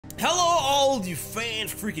Hello, all you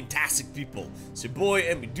fan-freaking-tastic people. It's your boy,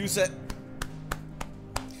 Medusa.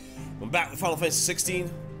 I'm back with Final Fantasy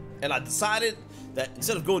 16, and I decided that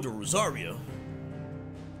instead of going to Rosaria,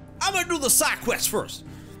 I'm gonna do the side quest first.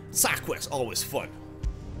 Side quests, always fun.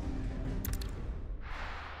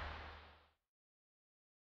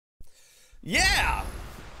 Yeah!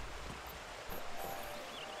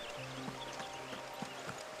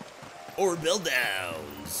 Or build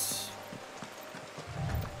downs.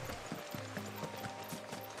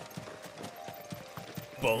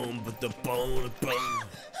 Boom, but the bone, boom.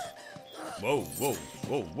 Whoa, whoa,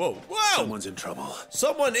 whoa, whoa, whoa! Someone's in trouble.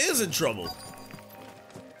 Someone is in trouble.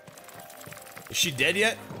 Is she dead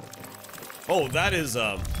yet? Oh, that is,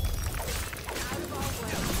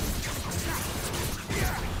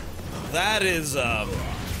 that is,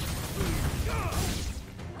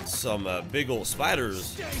 some, big old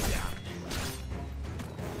spiders.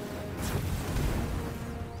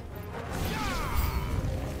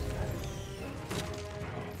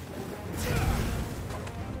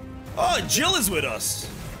 Oh, Jill is with us.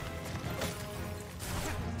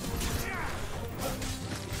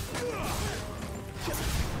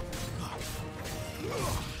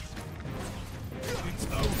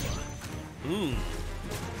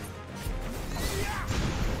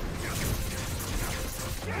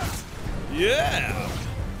 Yeah.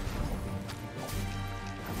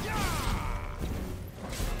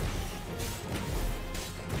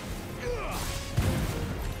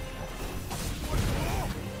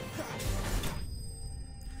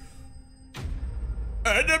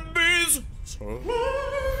 Enemies. Holy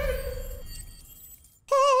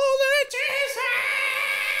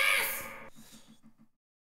Jesus.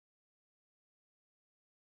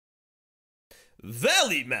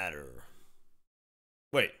 Valley Matter.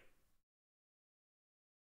 Wait.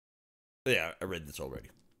 Yeah, I read this already.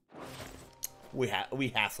 We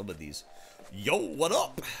have some of these. Yo, what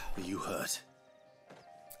up? Are you hurt?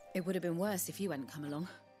 It would have been worse if you hadn't come along.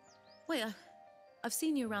 Wait, I've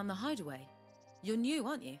seen you around the hideaway. You're new,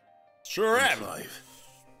 aren't you? Sure am. Clive.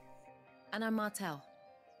 And I'm Martel.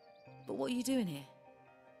 But what are you doing here?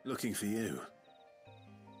 Looking for you.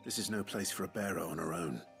 This is no place for a bearer on her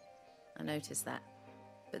own. I noticed that.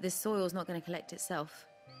 But this soil's not going to collect itself.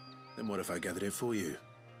 Then what if I gathered it for you?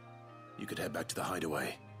 You could head back to the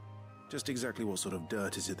hideaway. Just exactly what sort of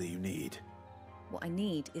dirt is it that you need? What I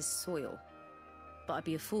need is soil. But I'd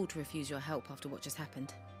be a fool to refuse your help after what just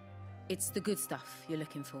happened. It's the good stuff you're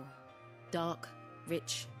looking for. Dark,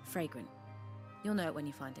 rich, fragrant. You'll know it when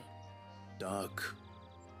you find it. Dark,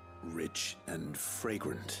 rich, and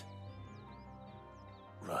fragrant.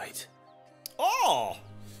 Right. Oh!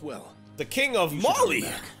 Well, The king of you should hurry Mali!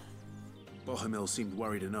 back. Bohemil seemed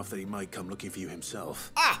worried enough that he might come looking for you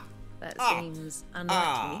himself. Ah! That Ah. seems unlikely,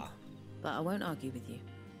 Ah. but I won't argue with you.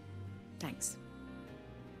 Thanks.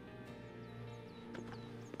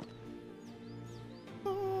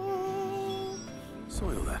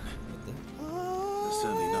 Soil then. There's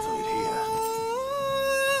certainly enough of it here.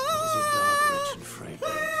 Is it dark, rich, and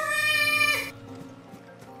fragrant?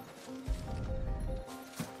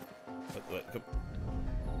 Wait, come.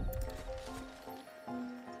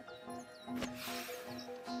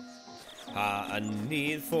 A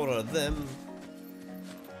need for them.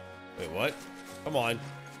 Wait, what? Come on.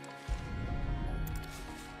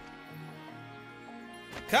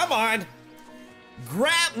 Come on!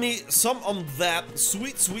 Grab me some of that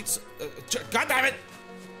sweet, sweet. God damn it!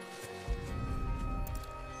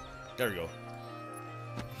 There we go.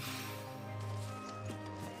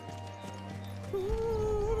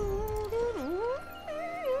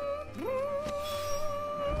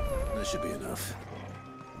 That should be enough.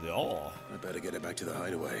 Yeah. I better get it back to the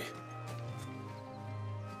hideaway.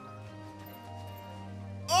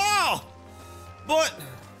 Oh! But.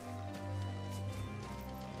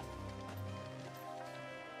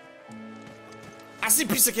 I see a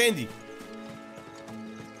piece of candy.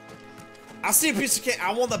 I see a piece of candy.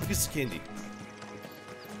 I want that piece of candy.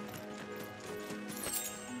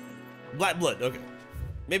 Black blood. Okay.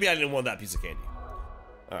 Maybe I didn't want that piece of candy.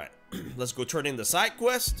 All right. Let's go turn in the side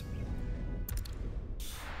quest.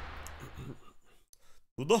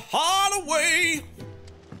 To the hideaway.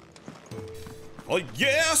 Oh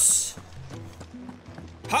yes.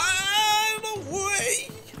 Hideaway.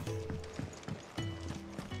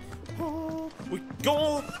 Oh, we're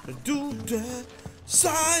gonna do that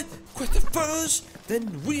side quest first,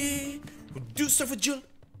 then we will do stuff for Jill.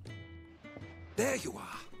 There you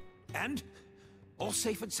are. And all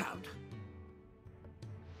safe and sound.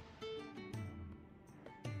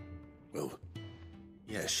 Well,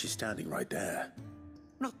 yes, she's standing right there.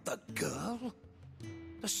 Not the girl.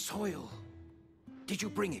 The soil. Did you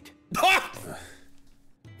bring it?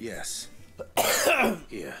 Yes.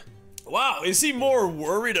 Here. Wow, is he more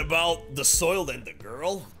worried about the soil than the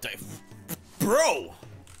girl? Bro,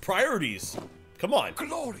 priorities. Come on.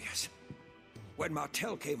 Glorious! When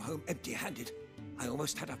Martel came home empty-handed, I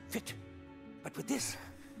almost had a fit. But with this,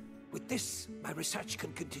 my research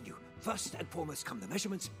can continue. First and foremost come the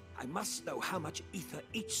measurements. I must know how much ether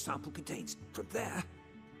each sample contains. From there...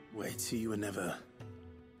 Wait, so you were never...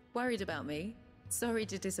 Worried about me? Sorry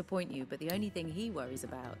to disappoint you, but the only thing he worries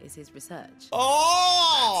about is his research.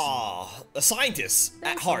 Oh, a scientist at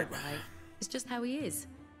That's heart. all right. It's just how he is.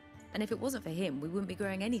 And if it wasn't for him, we wouldn't be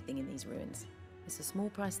growing anything in these ruins. It's a small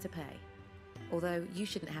price to pay. Although, you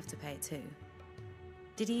shouldn't have to pay it too.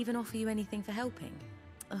 Did he even offer you anything for helping?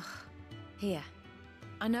 Ugh. Here.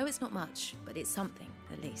 I know it's not much, but it's something,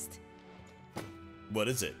 at least. What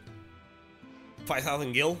is it?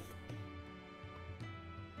 5,000 gil?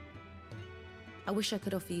 I wish I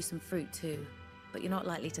could offer you some fruit too, but you're not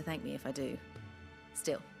likely to thank me if I do.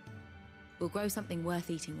 Still, we'll grow something worth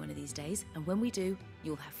eating one of these days, and when we do,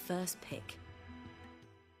 you'll have first pick.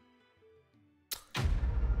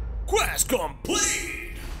 Quest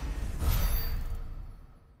complete!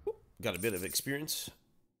 Got a bit of experience.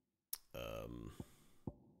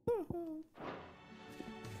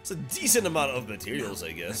 It's a decent amount of materials,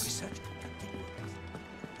 I guess.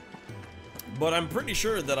 But I'm pretty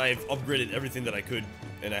sure that I've upgraded everything that I could,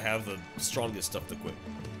 and I have the strongest stuff to equip.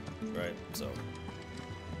 Right, so.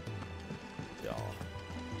 Yeah.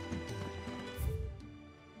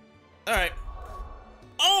 Alright.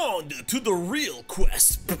 On to the real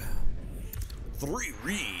quest. 3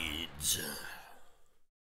 reads.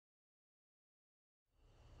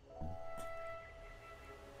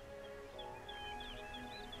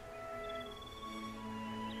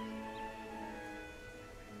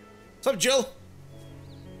 What's up, Jill?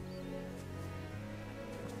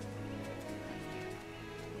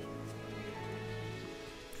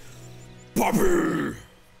 Poppy!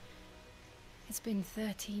 It's been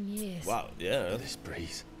 13 years. Wow, yeah. This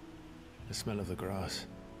breeze. The smell of the grass.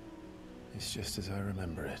 It's just as I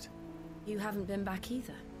remember it. You haven't been back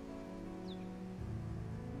either.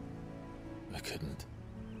 I couldn't.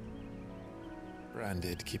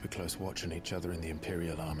 Branded, keep a close watch on each other in the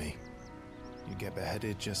Imperial Army. You get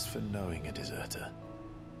beheaded just for knowing a deserter.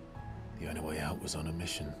 The only way out was on a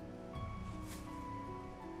mission.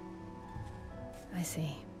 I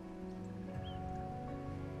see.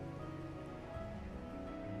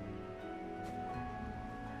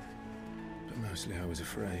 But mostly I was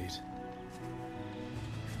afraid.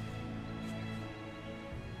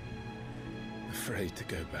 Afraid to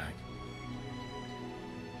go back.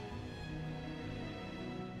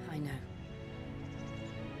 I know.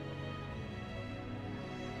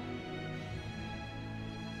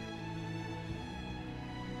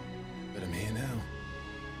 But I'm here now.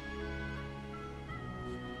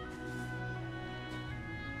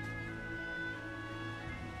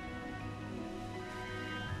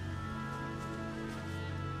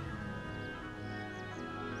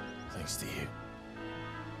 Thanks to you.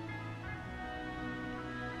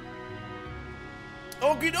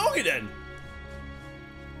 Okie dokie then.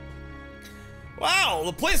 Wow,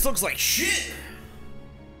 the place looks like shit.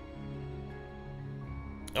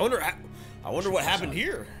 I wonder what happened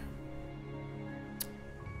here.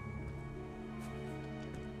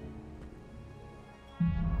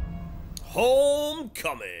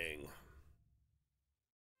 Homecoming.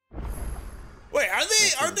 Wait,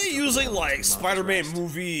 are they using like Spider-Man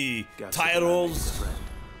movie titles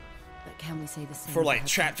But can we say the same for like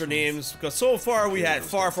chapter names? Because so far we had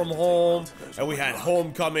Far From Home and we had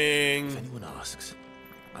Homecoming. If anyone asks,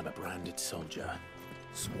 I'm a branded soldier,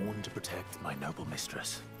 sworn to protect my noble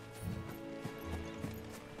mistress.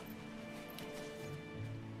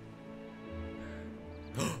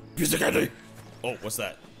 Piece of candy. Oh, what's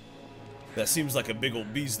that? That seems like a big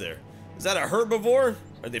old beast there. Is that a herbivore?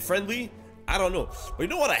 Are they friendly? I don't know. But you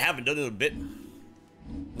know what I haven't done in a bit?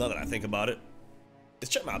 Now that I think about it. Let's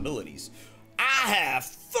check my abilities. I have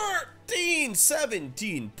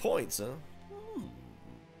 17 points, huh?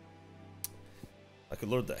 I could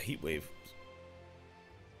learn the heat wave.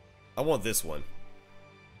 I want this one.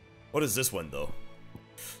 What is this one, though?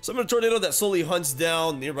 Summon a tornado that slowly hunts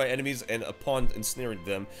down nearby enemies and upon ensnaring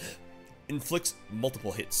them, inflicts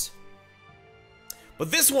multiple hits. But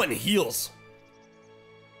this one heals.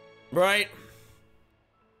 Right?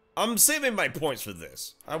 I'm saving my points for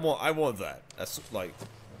this. I want that. That's like,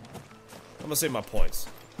 I'm gonna save my points.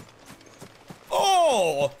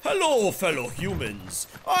 Oh, hello, fellow humans.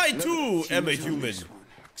 I too am a human.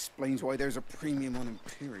 Explains why there's a premium on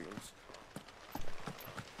Imperials.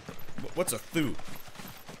 What's a thu?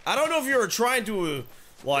 I don't know if you were trying to,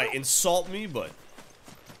 like, insult me, but...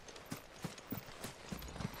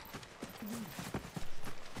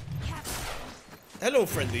 Hello,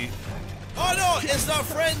 friendly. Oh no, it's not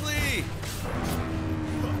friendly!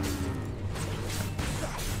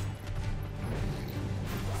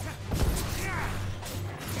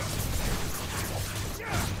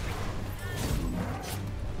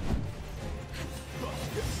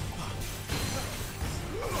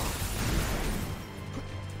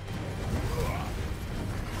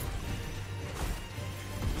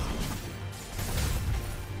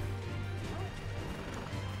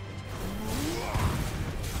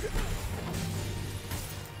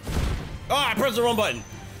 Ah, I pressed the wrong button.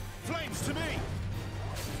 Flames to me!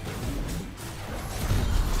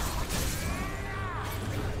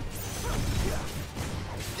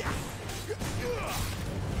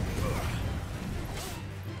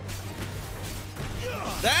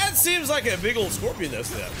 That seems like a big old scorpion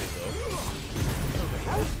that's happening, though.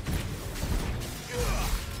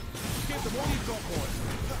 Give them all you've got, boy.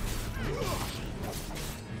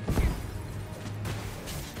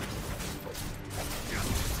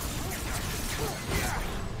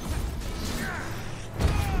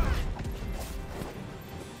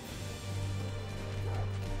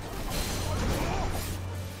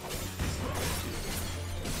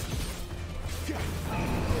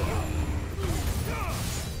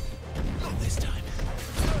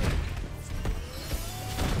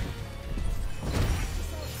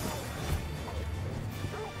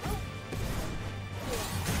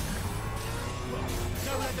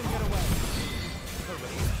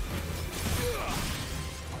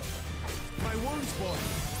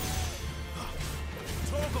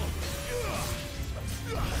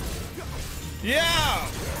 Yeah!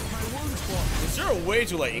 Is there a way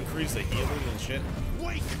to like increase the healing and shit?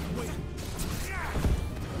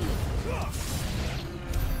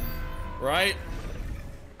 Right?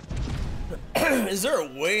 Is there a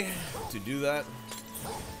way to do that?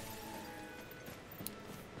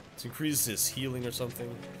 To increase his healing or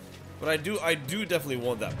something? But I do definitely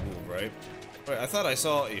want that move, right? Right, I thought I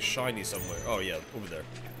saw a shiny somewhere. Oh yeah, over there.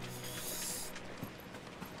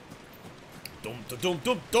 Dum dum dum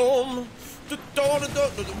dum dum.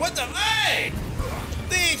 What the? Hey!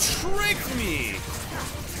 They tricked me!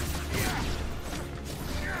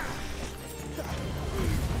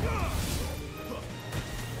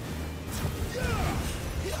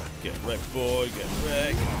 Get wrecked, boy. Get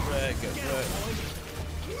wrecked, get wrecked, get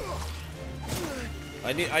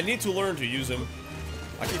wrecked. I need to learn to use him.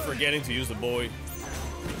 I keep forgetting to use the boy.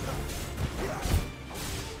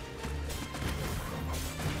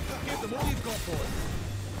 Give them all you've got, boy.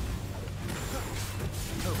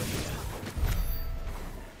 Over here.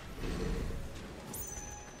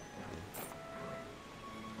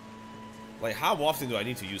 Like, how often do I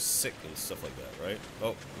need to use sick and stuff like that, right?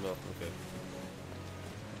 Oh, no, okay.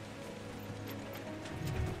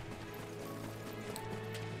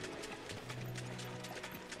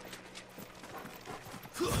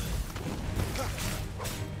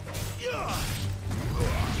 Yeah.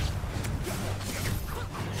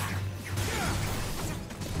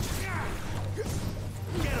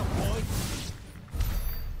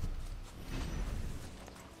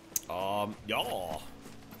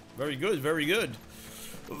 Very good, very good.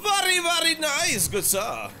 Very, very nice, good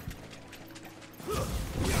sir.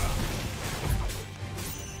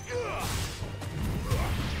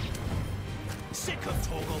 Sick of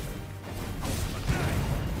Toggle.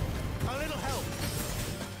 A little help.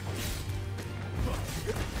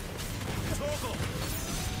 Toggle.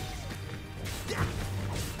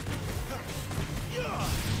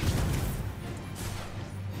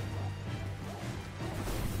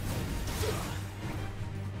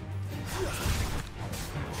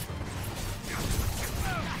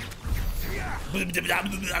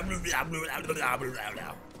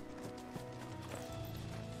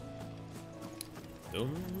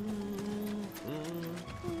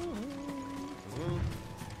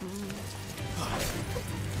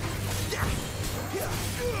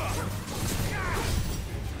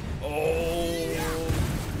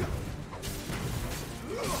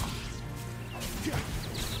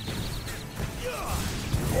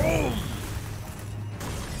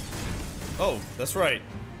 Oh, that's right.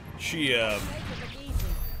 She is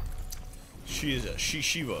a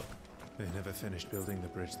Shiva. They never finished building the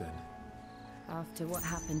bridge then. After what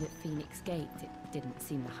happened at Phoenix Gate, it didn't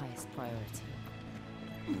seem the highest priority.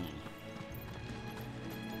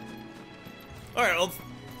 Alright, well,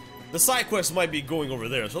 the side quest might be going over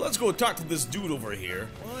there, so let's go talk to this dude over here.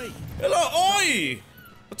 Oi. Hello, oi!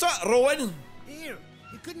 What's up, Rowan? Here,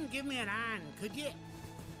 you couldn't give me an hand, could you?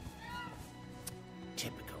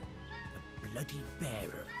 bloody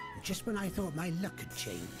bearer. Just when I thought my luck had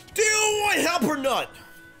changed. Do I help or not?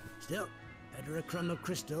 Still, better a crumb of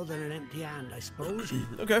crystal than an empty hand, I suppose.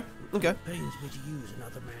 Okay, okay. Pains me to use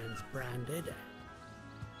another man's branded.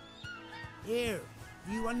 Here,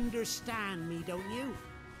 you understand me, don't you?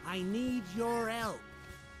 I need your help.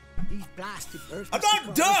 These blasted birds I'm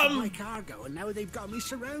not dumb! my cargo, and now they've got me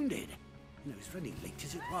surrounded. And it was running late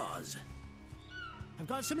as it was. I've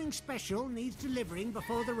got something special needs delivering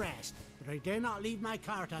before the rest, but I dare not leave my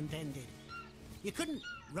cart untended. You couldn't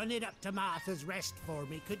run it up to Martha's Rest for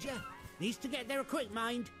me, could you? Needs to get there quick,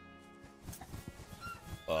 mind.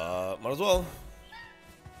 Might as well.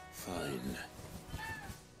 Fine.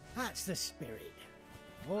 That's the spirit.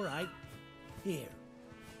 All right. Here.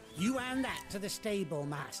 You hand that to the stable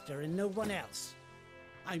master and no one else.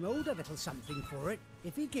 I'm owed a little something for it.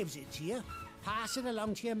 If he gives it to you, pass it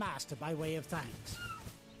along to your master by way of thanks.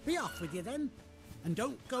 Be off with you then, and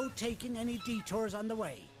don't go taking any detours on the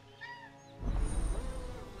way.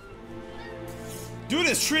 Dude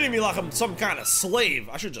is treating me like I'm some kind of slave.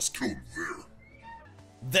 I should just kill him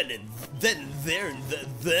there. Then there, and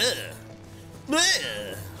there.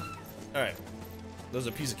 Alright. There's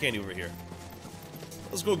a piece of candy over here.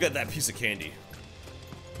 Let's go get that piece of candy.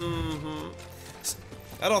 I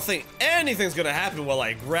don't think anything's gonna happen while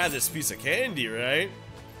I grab this piece of candy, right?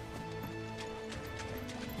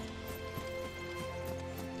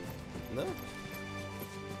 No?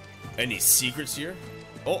 Any secrets here?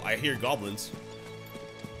 Oh, I hear goblins.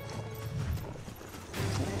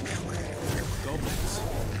 Goblins.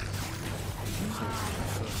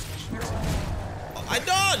 Oh, I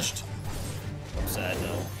dodged! I'm sad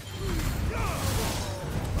now.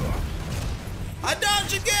 I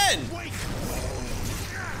dodged again!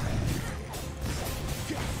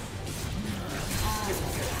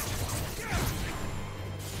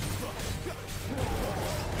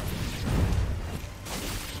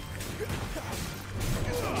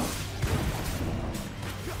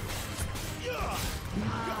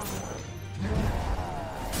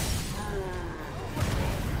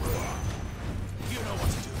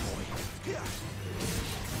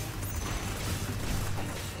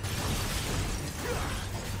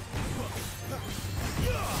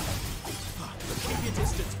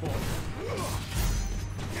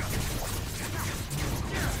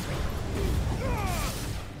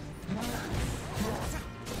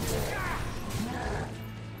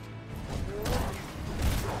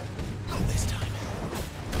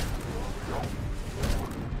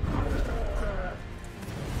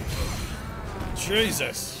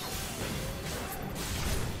 Jesus.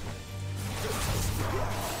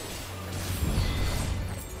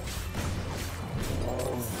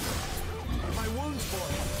 My wounds,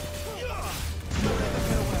 boy.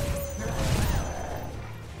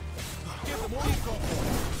 Give them all you've got, boy.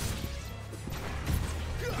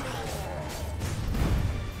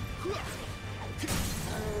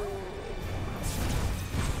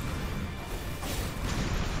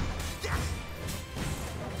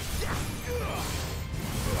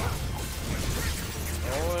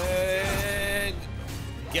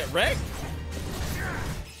 Get wrecked.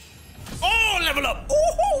 Oh, level up.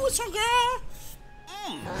 Oh, it's so good.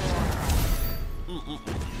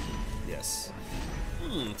 Yes.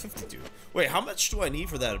 52. Wait, how much do I need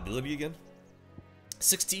for that ability again?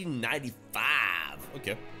 1695.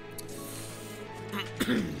 Okay.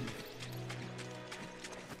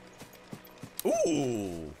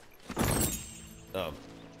 Ooh.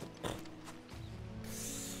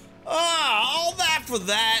 All that for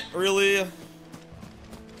that, really?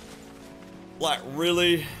 Like,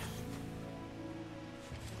 really?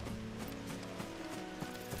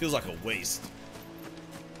 Feels like a waste.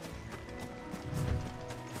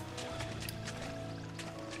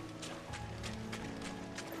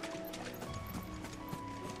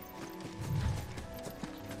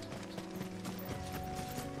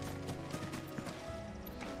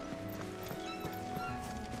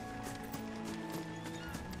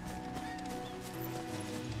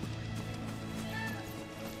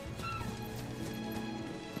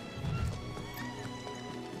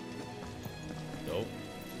 Nope.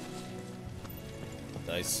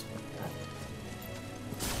 Nice.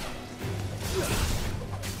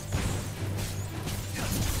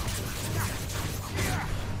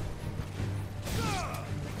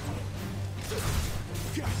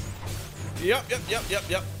 Yep.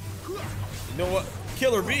 You know what?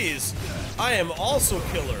 Killer bees. I am also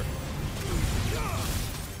killer.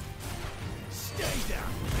 Stay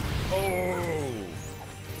down. Oh.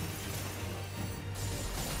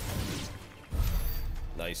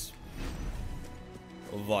 Nice.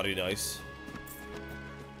 Very nice.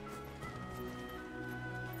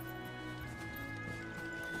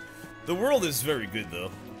 The world is very good,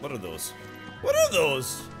 though. What are those? What are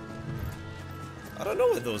those? I don't know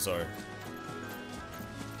what those are.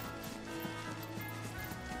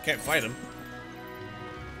 Can't fight them.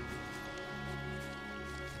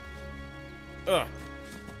 Ugh.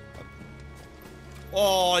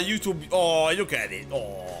 Oh, YouTube. Oh, look at it.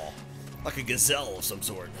 Oh, like a gazelle of some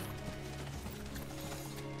sort.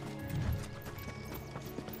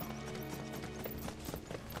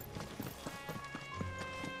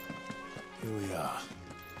 Here we are.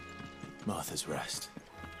 Martha's Rest.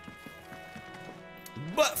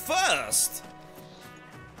 But first,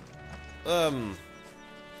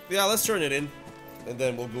 yeah, let's turn it in, and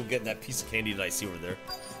then we'll go get that piece of candy that I see over there.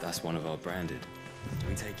 That's one of our branded. Do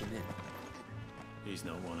we take him in? He's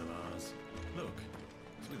not one of ours. Look,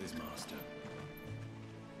 he's with his master.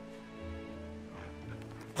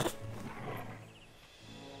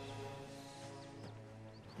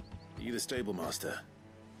 Are you the stable master?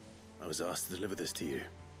 I was asked to deliver this to you.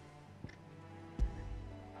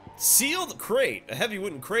 Sealed crate, a heavy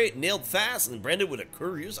wooden crate nailed fast and branded with a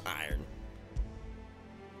courier's iron.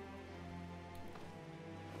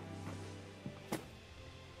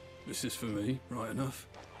 This is for me, right enough.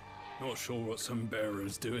 Not sure what some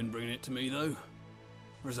bearer's doing bringing it to me, though.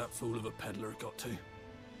 Where's that fool of a peddler got to?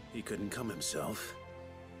 He couldn't come himself.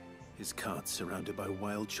 His cart's surrounded by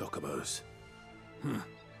wild chocobos. Huh.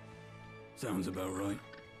 Sounds about right.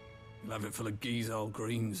 He'll have it full of Gizal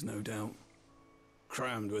greens, no doubt.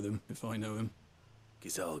 Crammed with him, if I know him.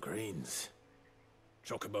 Gizal greens.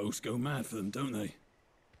 Chocobos go mad for them, don't they?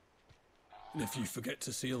 And if you forget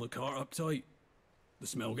to seal the cart up tight, the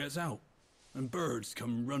smell gets out, and birds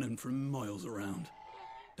come running from miles around.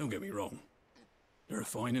 Don't get me wrong. They're a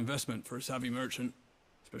fine investment for a savvy merchant,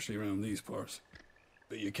 especially around these parts.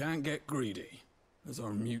 But you can't get greedy, as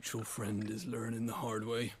our mutual friend is learning the hard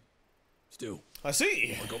way. Still, I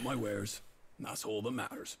see. I got my wares, and that's all that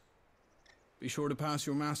matters. Be sure to pass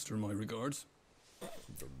your master my regards.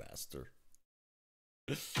 The master.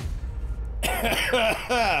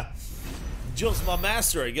 Just my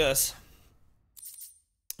master, I guess.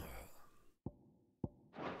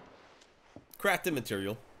 Crafting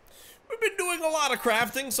material. We've been doing a lot of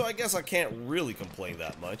crafting, so I guess I can't really complain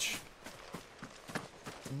that much.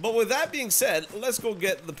 But with that being said, let's go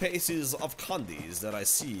get the pieces of candies that I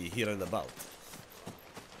see here and about.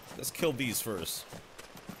 Let's kill these first.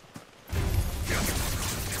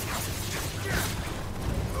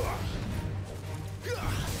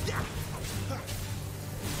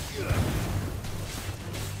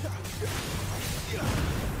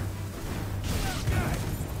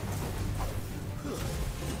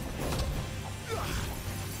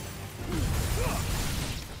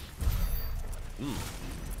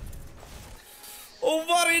 Oh,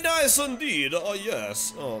 very nice indeed. Oh,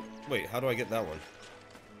 yes. Oh, wait, how do I get that one?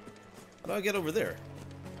 How do I get over there?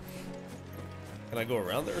 Can I go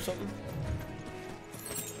around there or something?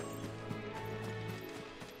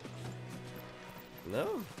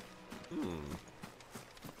 No?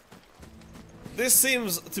 This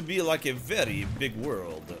seems to be like a very big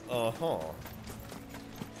world. Uh-huh.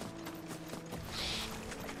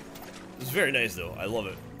 It's very nice, though. I love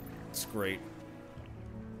it. It's great.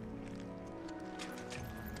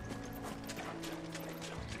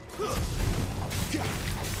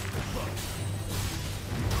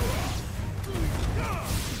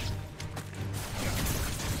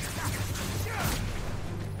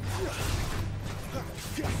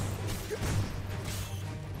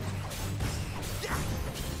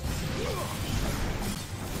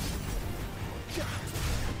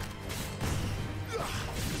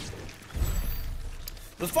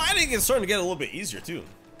 The fighting is starting to get a little bit easier, too.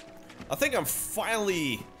 I think I'm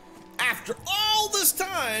finally, after all this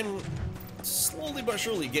time, slowly but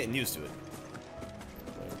surely getting used to it.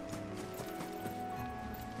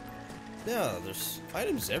 Yeah, there's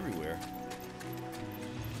items everywhere.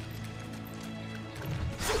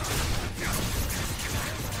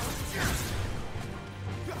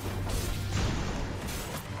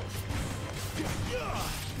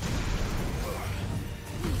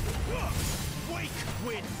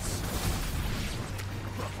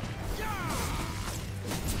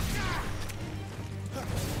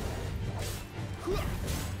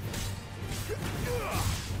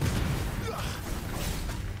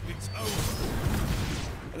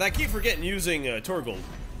 And I keep forgetting using Torgold.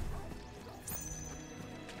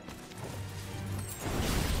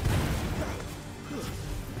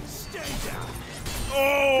 Stay down.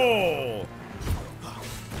 Oh!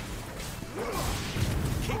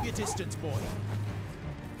 Keep your distance, boy.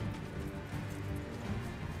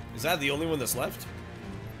 Is that the only one that's left?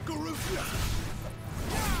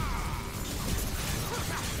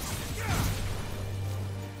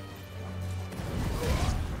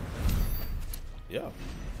 Yeah.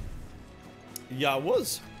 Yeah, I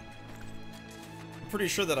was. I'm pretty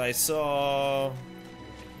sure that I saw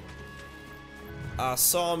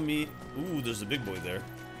me. Ooh, there's a big boy there.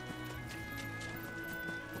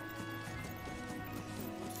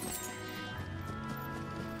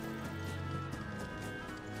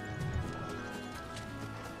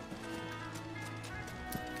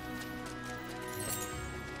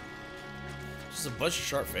 Just a bunch of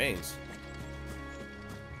sharp fangs.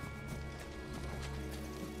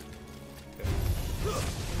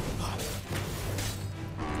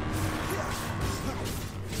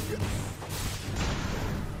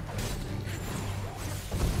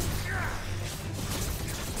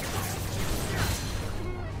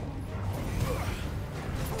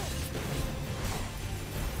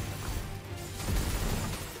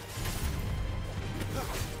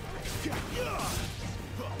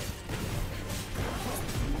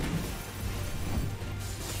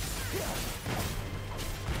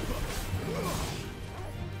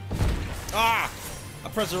 Ah! I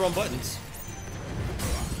pressed the wrong buttons.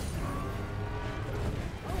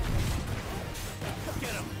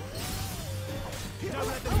 Get him! Don't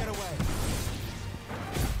let them get away.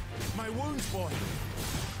 My wounds, boy.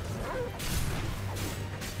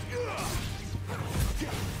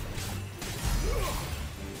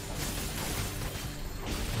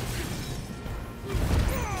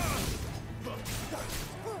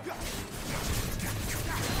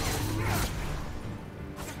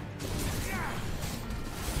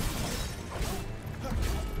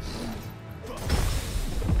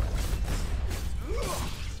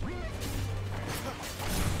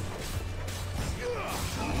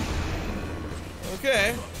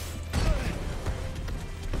 Okay.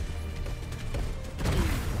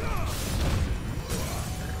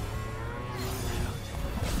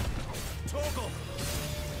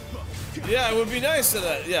 Yeah, it would be nice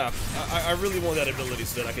that, yeah, I really want that ability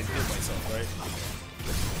so that I can heal myself, right?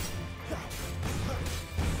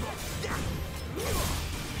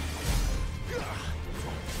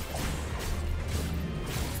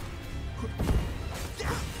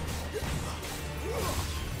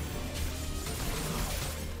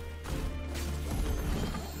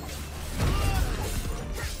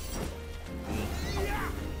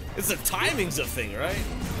 It's the timing's a thing, right?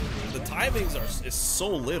 The timings is so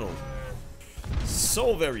little.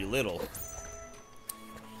 So very little.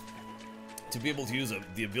 To be able to use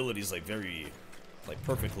the abilities like very, like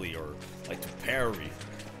perfectly, or like to parry.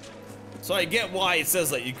 So I get why it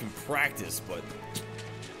says that you can practice, but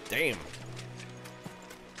damn.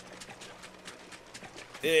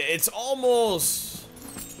 It's almost...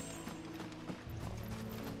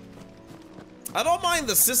 I don't mind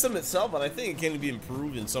the system itself, but I think it can be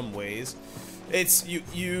improved in some ways. It's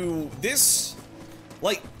this,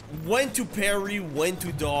 like, when to parry, when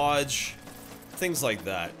to dodge, things like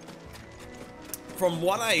that. From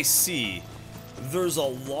what I see, there's a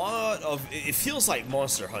lot of, it feels like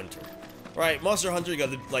Monster Hunter, right? Monster Hunter, you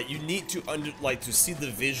got to, like, you need to to see the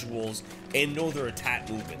visuals and know their attack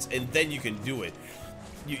movements, and then you can do it.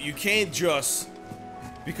 You can't just,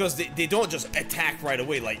 because they don't just attack right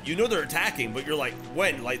away. Like, you know they're attacking, but you're like,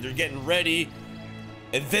 when? Like, they're getting ready,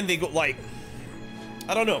 and then they go, like,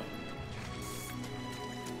 I don't know.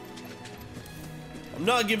 I'm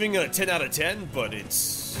not giving it a 10 out of 10, but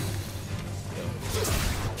it's... You know.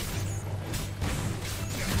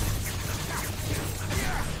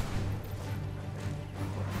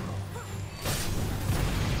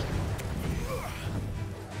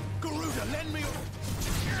 Garuda, lend me...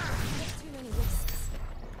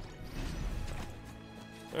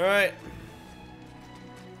 Alright.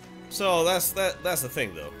 So that's the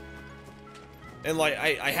thing though. And like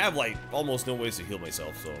I have like almost no ways to heal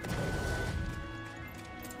myself, so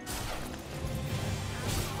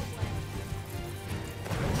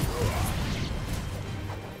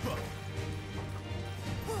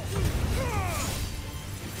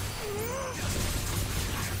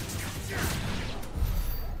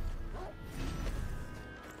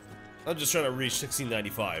I'm just trying to reach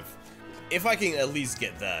 1695. If I can at least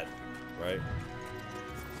get that, right?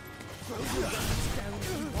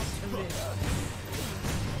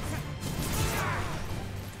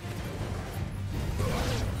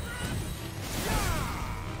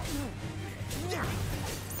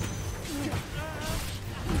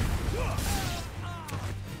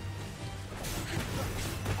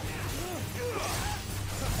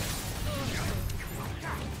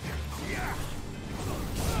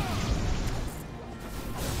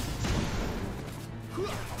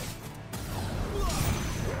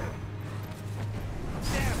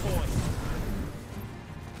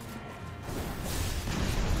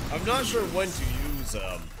 I'm not sure when to use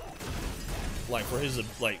like for his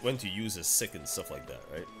like when to use his sick and stuff like that,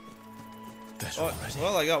 right? That's Oh, already.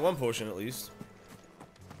 well, I got one potion at least.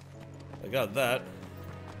 I got that.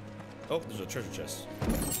 Oh, there's a treasure chest.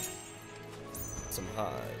 Some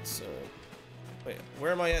hides. Wait,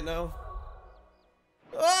 where am I at now?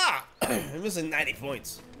 Ah! I'm missing 90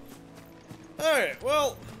 points. Alright,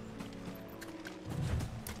 well.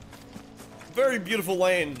 Very beautiful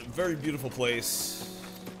land, very beautiful place.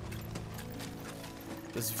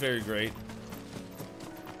 This is very great.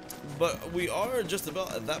 But we are just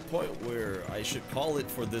about at that point where I should call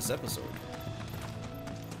it for this episode.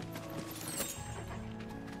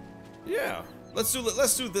 Yeah, let's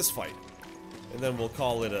do this fight, and then we'll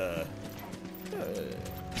call it a.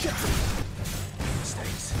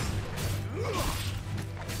 Mistakes.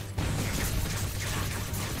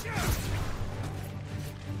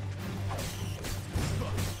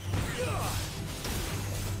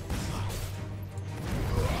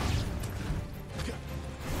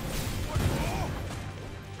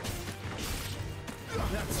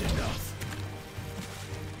 That's enough.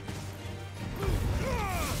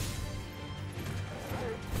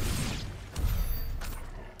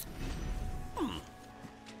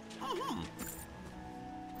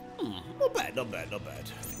 Not bad, not bad, not bad.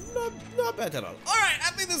 Not bad at all. Alright,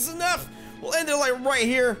 I think this is enough. We'll end it like right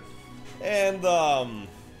here. And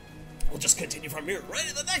we'll just continue from here right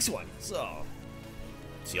to the next one. So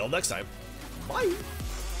see y'all next time. Bye.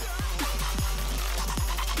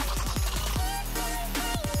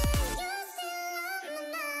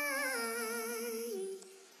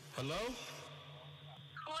 Hello?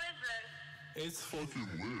 Who is this? It's fucking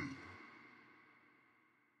lit.